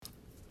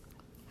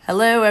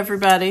Hello,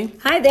 everybody.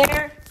 Hi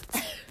there.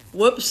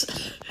 Whoops.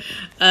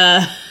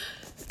 That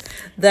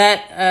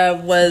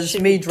was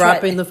me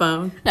dropping the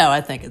phone. No,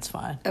 I think it's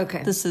fine.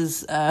 Okay. This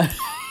is,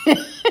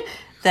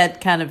 that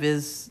kind of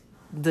is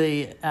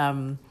the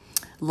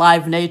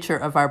live nature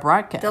of our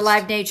broadcast. The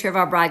live nature of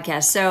our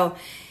broadcast. So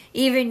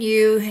even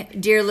you,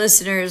 dear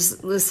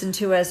listeners, listen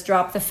to us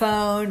drop the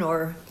phone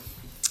or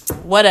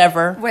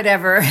Whatever.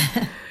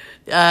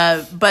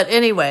 But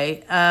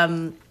anyway,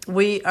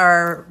 we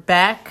are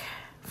back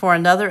for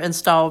another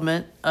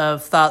installment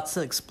of Thoughts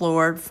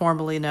Explored,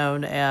 formerly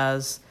known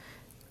as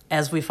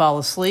We Fall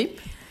Asleep.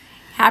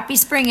 Happy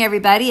spring,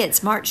 everybody.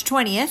 It's March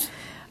 20th.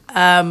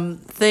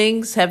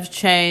 Things have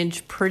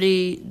changed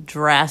pretty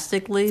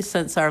drastically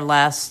since our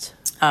last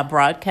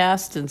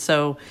broadcast, and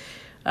so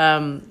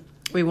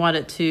we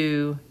wanted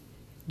to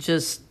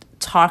just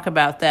talk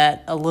about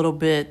that a little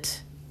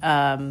bit,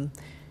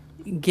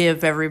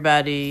 give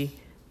everybody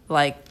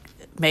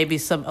maybe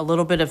a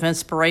little bit of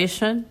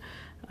inspiration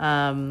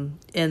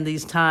in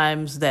these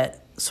times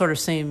that sort of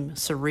seem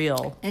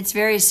surreal. It's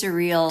very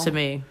surreal to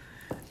me.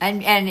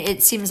 And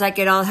it seems like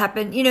it all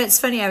happened. You know, it's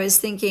funny. I was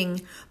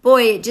thinking,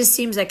 boy, it just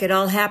seems like it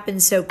all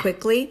happened so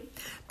quickly.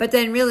 But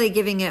then really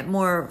giving it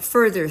more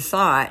further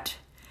thought,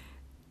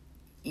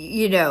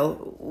 you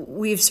know,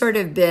 we've sort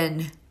of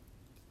been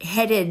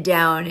headed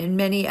down in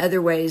many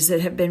other ways that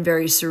have been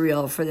very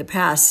surreal for the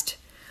past,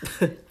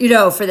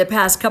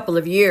 couple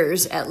of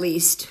years at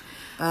least.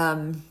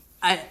 So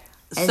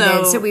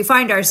we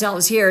find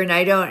ourselves here,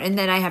 and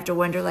then I have to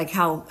wonder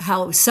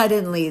how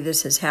suddenly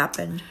this has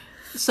happened.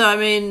 So, I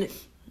mean,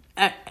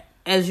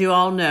 as you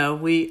all know,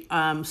 we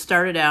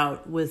started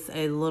out with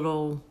a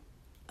little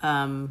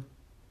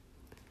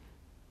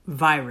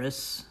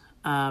virus,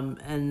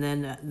 and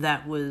then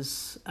that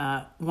was,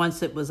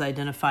 once it was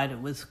identified,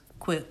 it was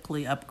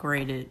quickly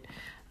upgraded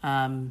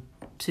from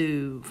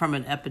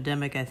an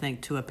epidemic, I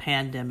think, to a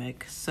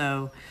pandemic.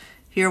 So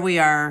here we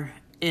are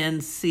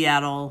in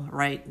Seattle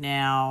right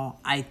now.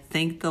 I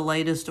think the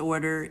latest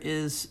order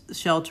is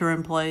shelter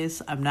in place.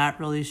 I'm not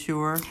really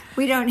sure.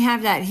 We don't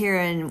have that here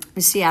in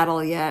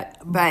Seattle yet,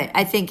 but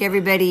I think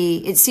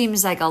it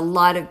seems like a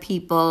lot of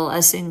people,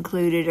 us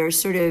included, are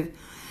sort of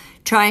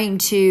trying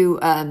to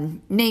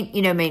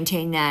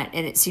maintain that,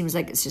 and it seems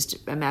like it's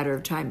just a matter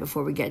of time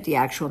before we get the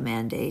actual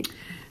mandate.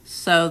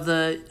 So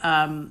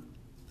the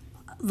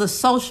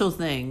social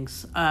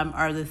things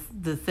are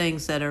the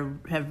things that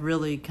have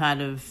really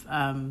kind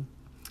of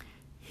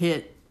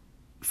hit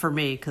for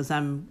me, because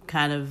I'm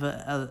kind of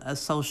a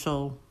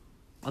social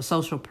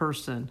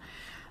person.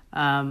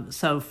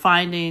 So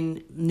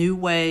finding new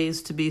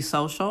ways to be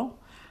social,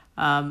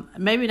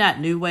 maybe not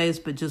new ways,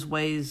 but just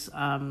ways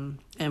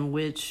in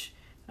which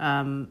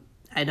I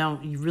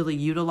don't really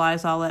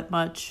utilize all that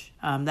much.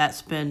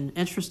 That's been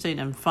interesting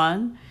and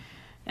fun.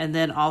 And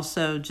then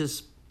also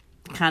just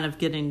kind of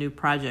getting new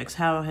projects.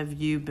 How have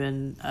you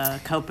been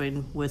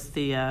coping with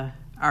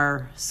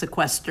our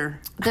sequester?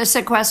 The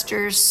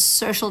sequester,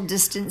 social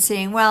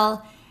distancing.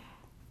 Well,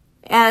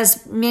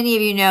 as many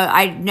of you know,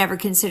 I never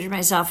considered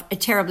myself a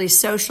terribly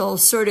social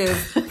sort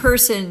of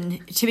person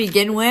to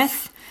begin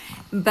with,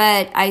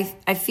 but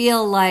I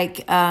feel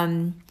like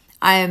I'm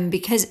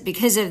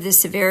because of the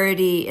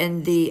severity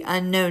and the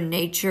unknown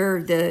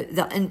nature, the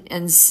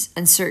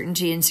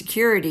uncertainty and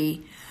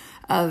security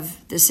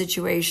of the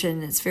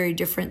situation. It's very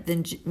different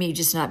than me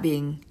just not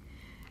being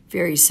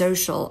very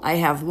social. I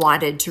have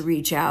wanted to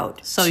reach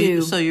out. So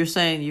you're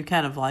saying you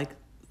kind of like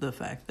the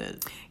fact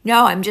that...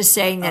 No, I'm just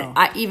saying that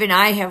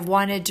I have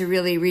wanted to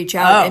really reach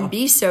out and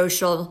be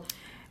social,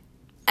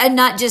 and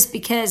not just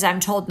because I'm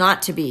told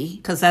not to be.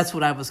 Because that's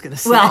what I was going to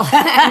say. Well,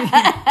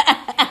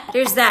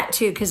 there's that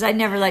too, because I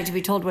never like to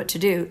be told what to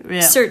do,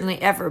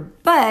 certainly ever.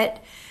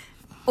 But,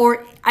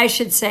 or I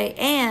should say,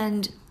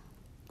 and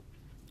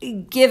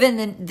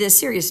given the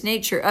serious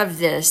nature of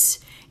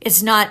this,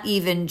 it's not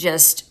even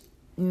just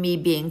me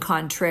being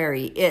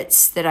contrary.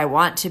 It's that I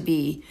want to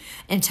be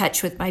in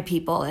touch with my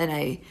people, and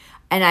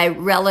I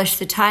relish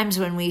the times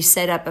when we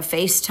set up a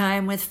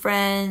FaceTime with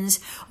friends,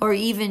 or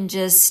even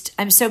just,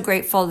 I'm so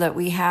grateful that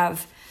we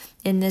have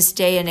in this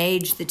day and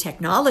age the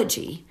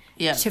technology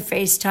to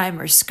FaceTime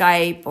or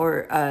Skype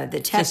or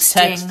the texting. Just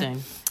texting.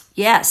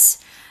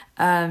 Yes.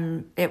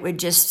 It would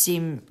just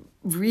seem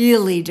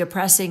really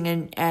depressing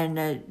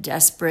and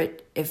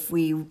desperate if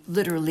we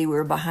literally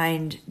were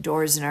behind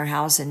doors in our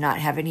house and not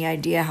have any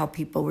idea how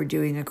people were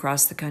doing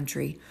across the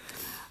country.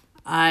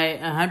 I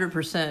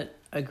 100%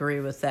 agree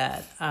with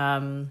that.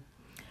 I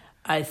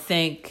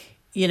think,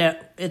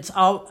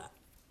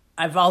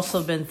 I've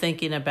also been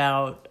thinking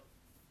about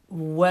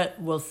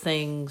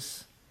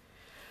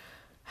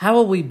how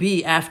will we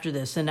be after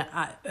this? And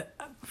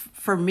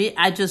for me,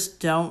 I just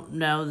don't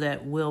know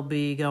that we'll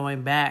be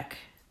going back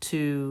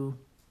to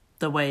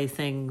the way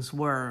things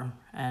were.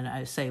 And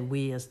I say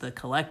we as the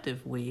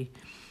collective we.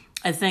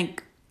 I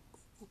think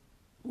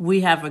we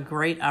have a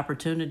great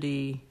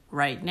opportunity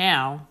right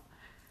now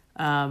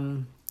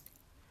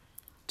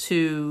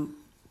to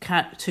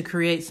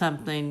create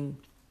something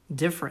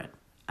different.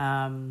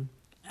 And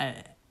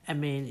I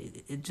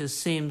mean, it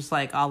just seems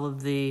like all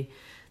of the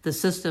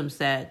systems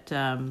that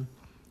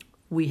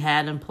we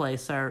had in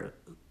place are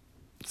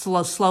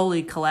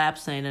slowly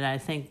collapsing. And I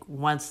think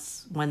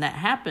when that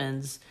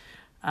happens,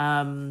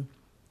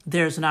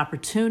 there's an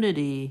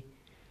opportunity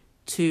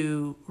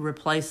to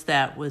replace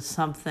that with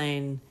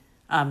something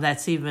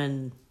that's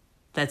even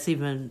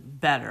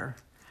better.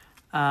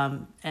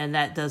 And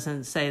that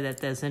doesn't say that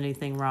there's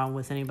anything wrong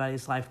with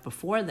anybody's life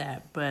before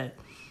that, but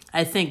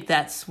I think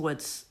that's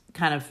what's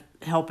kind of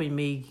helping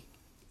me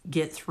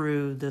get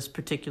through this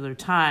particular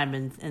time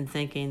and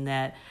thinking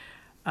that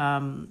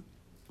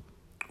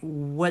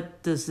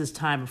what does this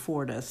time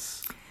afford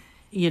us?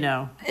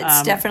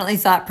 It's definitely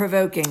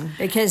thought-provoking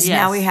because yes.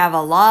 now we have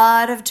a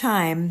lot of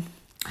time.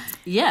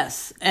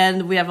 Yes,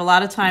 and we have a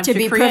lot of time to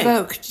be create.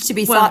 Provoked, to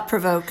be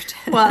thought-provoked.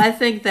 Well, I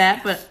think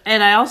that,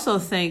 and I also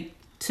think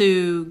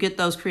to get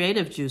those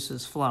creative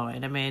juices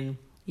flowing. I mean,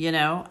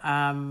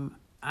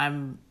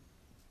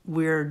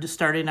 we're just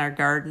starting our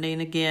gardening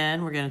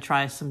again. We're going to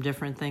try some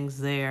different things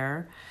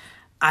there.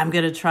 I'm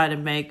going to try to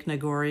make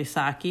nigori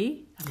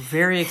sake. I'm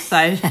very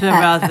excited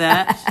about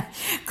that.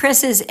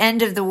 Chris's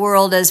end of the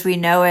world as we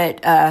know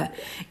it,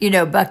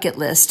 bucket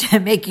list,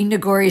 making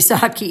nigori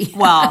sake.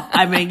 Well,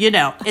 I mean,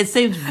 it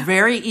seems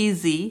very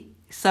easy.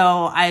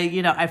 So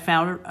I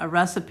found a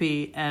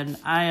recipe, and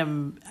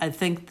I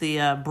think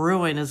the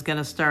brewing is going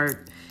to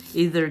start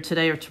either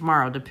today or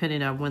tomorrow,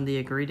 depending on when the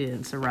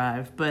ingredients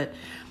arrive. But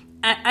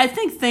I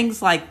think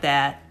things like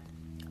that,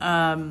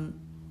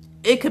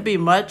 it could be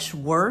much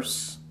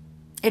worse.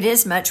 It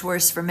is much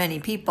worse for many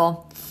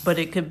people. But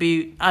it could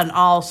be, on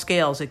all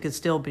scales, it could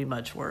still be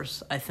much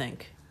worse, I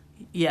think.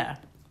 Yeah.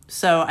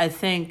 So I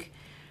think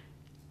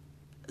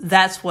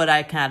that's what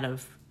I kind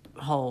of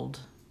hold.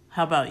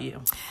 How about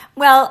you?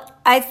 Well,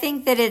 I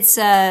think that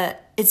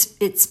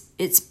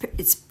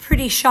it's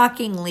pretty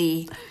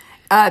shockingly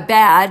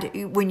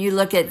bad when you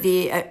look at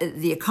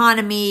the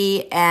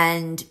economy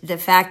and the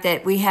fact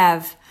that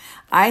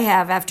I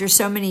have after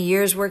so many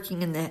years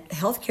working in the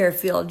healthcare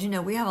field,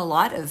 we have a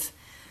lot of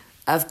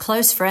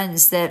close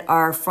friends that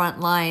are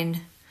frontline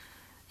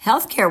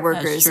healthcare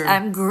workers.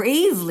 I'm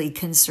gravely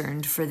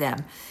concerned for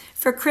them.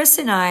 For Chris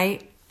and I,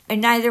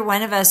 neither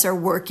one of us are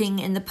working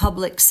in the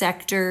public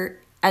sector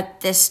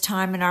at this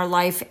time in our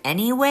life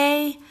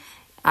anyway.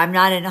 I'm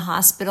not in a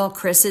hospital.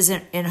 Chris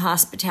isn't in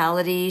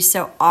hospitality.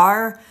 So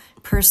our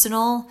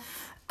personal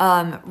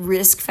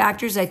risk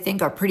factors, I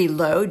think, are pretty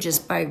low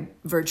just by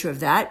virtue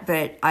of that.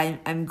 But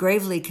I'm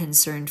gravely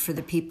concerned for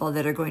the people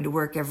that are going to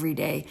work every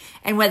day.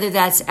 And whether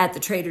that's at the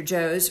Trader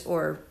Joe's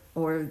or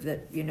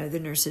the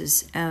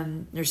nurses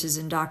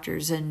and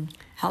doctors and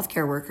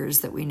healthcare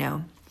workers that we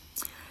know.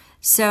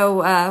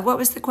 So what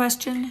was the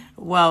question?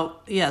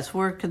 Well, yes,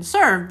 we're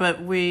concerned,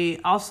 but we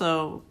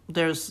also,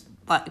 there's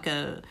like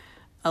a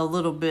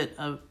little bit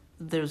of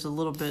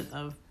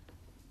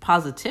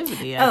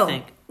positivity, I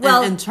think.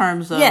 Well, in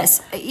terms of...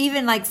 Yes,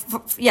 even like,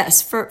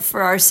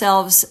 for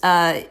ourselves,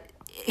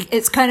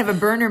 it's kind of a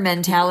burner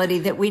mentality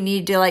that we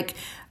need to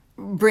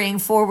bring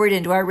forward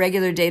into our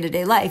regular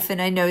day-to-day life.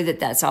 And I know that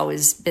that's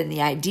always been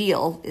the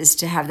ideal, is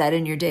to have that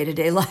in your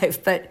day-to-day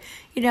life. But,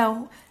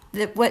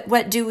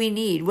 what do we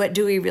need? What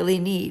do we really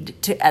need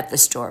at the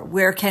store?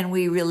 Where can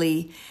we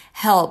really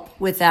help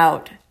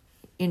without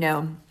being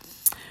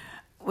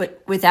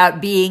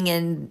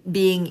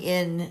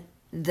in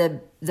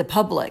the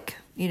public?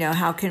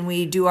 How can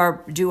we do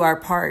our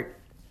part?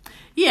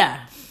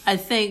 Yeah, I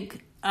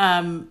think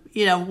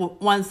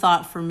one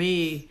thought for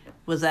me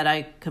was that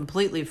I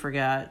completely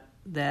forgot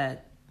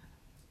that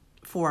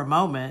for a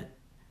moment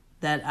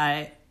that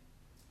I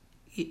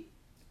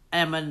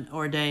am an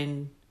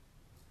ordained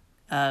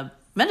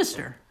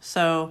minister.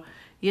 So,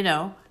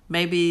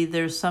 maybe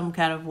there's some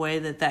kind of way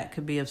that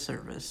could be of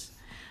service.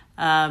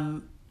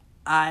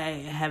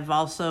 I have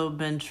also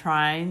been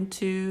trying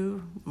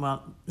to,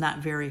 not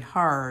very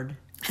hard,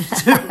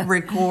 to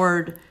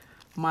record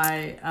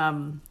my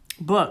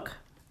book.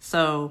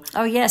 So,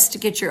 oh yes, to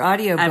get your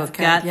audiobook. I've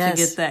got to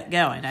get that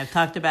going. I've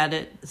talked about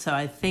it, so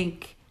I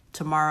think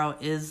tomorrow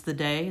is the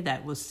day.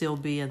 That will still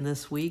be in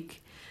this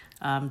week,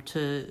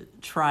 to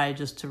try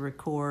just to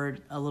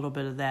record a little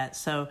bit of that.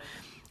 So,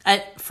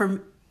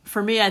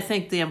 for me, I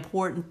think the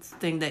important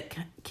thing that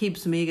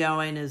keeps me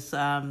going is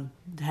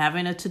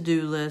having a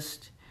to-do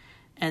list,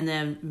 and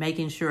then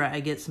making sure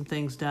I get some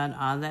things done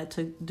on that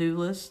to-do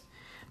list.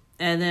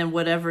 And then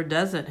whatever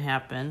doesn't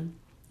happen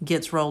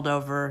gets rolled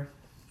over,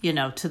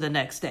 to the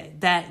next day.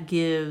 That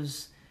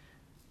gives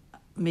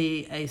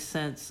me a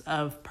sense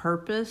of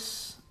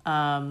purpose.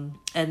 And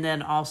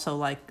then also,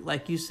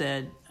 like you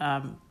said,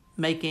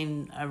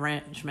 making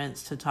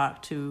arrangements to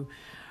talk to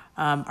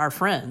our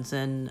friends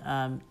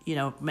and,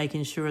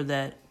 making sure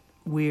that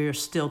we're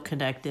still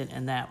connected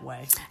in that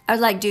way. I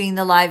like doing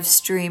the live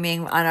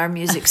streaming on our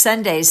Music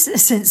Sundays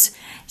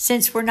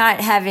since we're not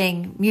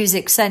having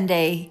Music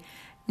Sunday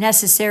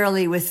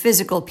necessarily with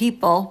physical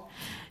people.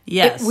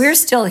 Yes. We're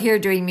still here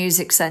doing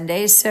Music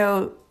Sundays.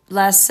 So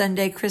last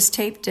Sunday, Chris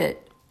taped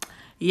it.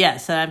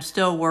 Yes, and I'm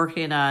still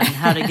working on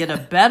how to get a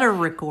better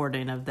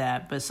recording of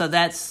that. But so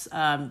that's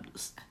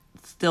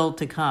still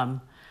to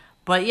come.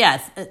 But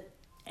yes,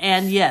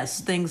 and yes,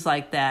 things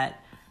like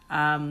that.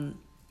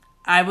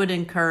 I would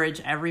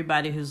encourage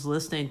everybody who's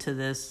listening to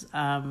this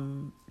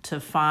to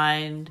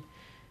find,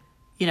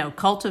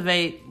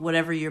 cultivate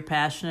whatever you're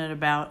passionate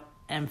about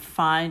and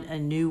find a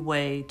new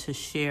way to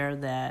share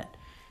that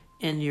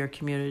in your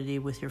community,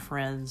 with your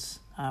friends,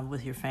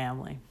 with your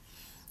family.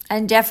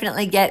 And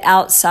definitely get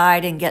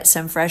outside and get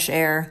some fresh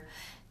air.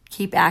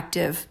 Keep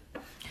active.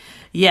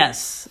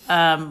 Yes.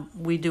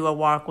 We do a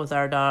walk with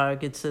our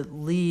dog. It's at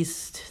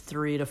least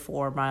 3 to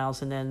 4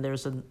 miles, and then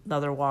there's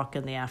another walk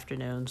in the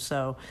afternoon.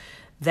 So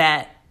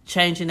that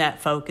changing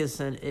that focus,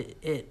 and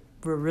it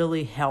will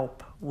really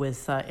help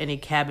with any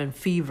cabin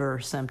fever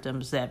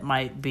symptoms that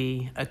might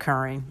be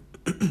occurring.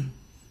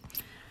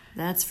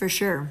 That's for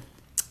sure.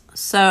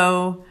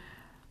 So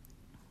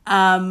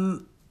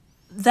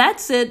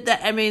that's it.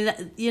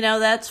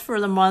 That's for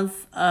the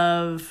month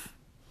of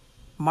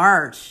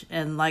March.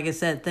 And like I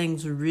said,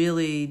 things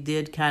really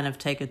did kind of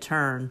take a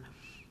turn.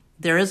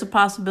 There is a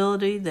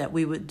possibility that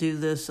we would do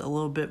this a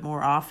little bit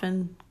more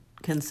often,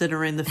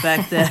 considering the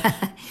fact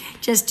that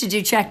just to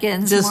do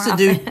check-ins. Just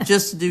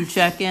to do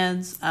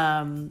check-ins.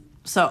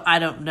 So I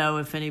don't know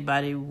if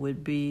anybody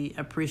would be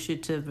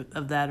appreciative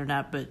of that or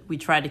not, but we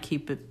try to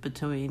keep it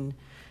between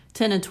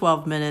 10 and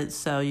 12 minutes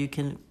so you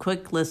can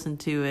quick listen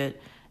to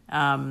it,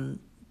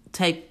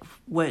 take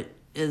what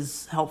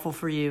is helpful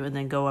for you, and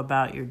then go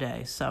about your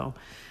day. So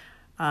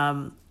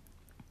I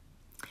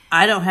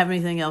don't have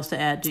anything else to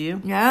add, do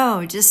you?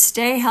 No, just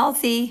stay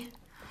healthy.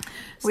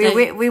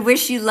 We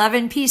wish you love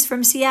and peace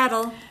from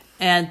Seattle.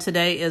 And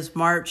today is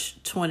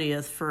March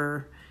 20th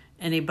for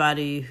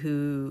anybody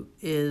who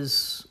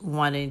is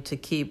wanting to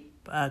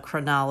keep a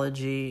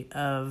chronology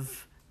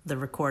of the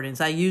recordings.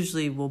 I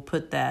usually will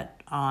put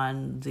that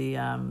on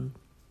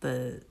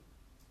the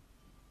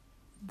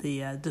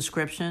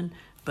description,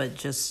 but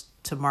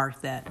just to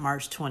mark that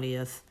March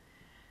 20th,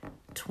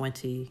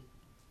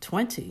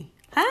 2020.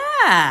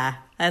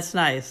 That's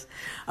nice.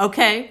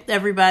 Okay,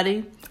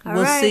 everybody.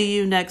 We'll see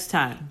you next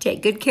time.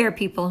 Take good care,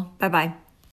 people. Bye-bye.